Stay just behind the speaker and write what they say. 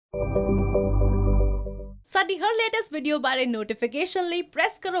ਸਾਡੀ ਹਰ latest video ਬਾਰੇ notification ਲਈ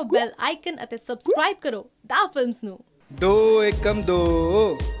ਪ੍ਰੈਸ ਕਰੋ ਬੈਲ ਆਈਕਨ ਅਤੇ ਸਬਸਕ੍ਰਾਈਬ ਕਰੋ ਦਾਹ ਫਿਲਮਸ ਨੂੰ। दो एकम दो,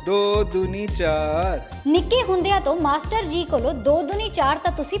 दो दूनी चार। निक्के हुंदियां तो मास्टर जी कोलों दो दूनी चार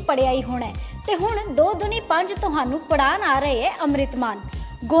तां तुसीं पढ़िया ही होना है ते हुण दो दूनी पंज तुहानूं पढ़ाण आ रहे हैं अमृत मान।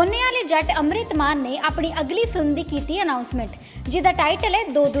 गोने वाले जट अमृत मान ने अपनी अगली फिल्म दी कीती अनाउंसमेंट जिहदा टाइटल है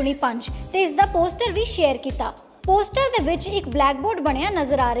दो दूनी पंज ते इसदा पोस्टर भी शेयर किया। पोस्टर दे विच एक ब्लैक बोर्ड बनिया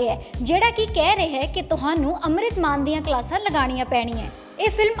नजर आ रहा है जिहड़ा कि कह रहा है कि तुहानूं अमृत मान दीयां क्लासां लगाणियां पैणियां। ये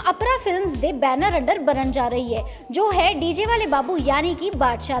फिल्म अपरा फिल्म्स दे बैनर अंडर बनन जा रही है जो है डीजे वाले बाबू यानी कि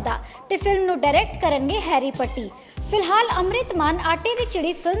बादशाह दा ते फिल्म नूं डायरैक्ट करनगे हैरी भट्टी। फिलहाल अमृत मान आटे दी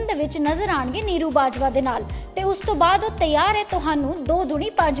चिड़ी फिल्म दे विच नजर आणगे नीरू बाजवा दे नाल ते उस तो बाद वो तैयार है तुहानूं दो दूनी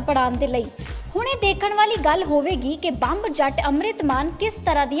पंज पढ़ाउण दे लई। हुणे देखण वाली गल होवेगी कि बंब जट अमृत मान किस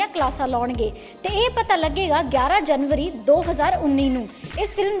तरह दीयां क्लासां लाउणगे ते इह पता लगेगा 11 जनवरी 2019 नूं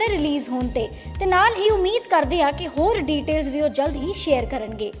इस फिल्म दे रिलीज़ होण ते नाल ही उम्मीद करदे हां कि होर डिटेल्स भी वो जल्द ही शेयर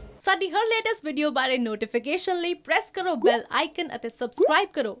करनगे। ਸਾਡੀ ਹਰ ਲੇਟੈਸਟ ਵੀਡੀਓ ਬਾਰੇ ਨੋਟੀਫਿਕੇਸ਼ਨ ਲਈ ਪ੍ਰੈਸ ਕਰੋ ਬੈਲ ਆਈਕਨ ਅਤੇ ਸਬਸਕ੍ਰਾਈਬ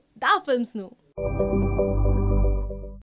ਕਰੋ ਦਾਹ ਫਿਲਮਸ ਨੂੰ।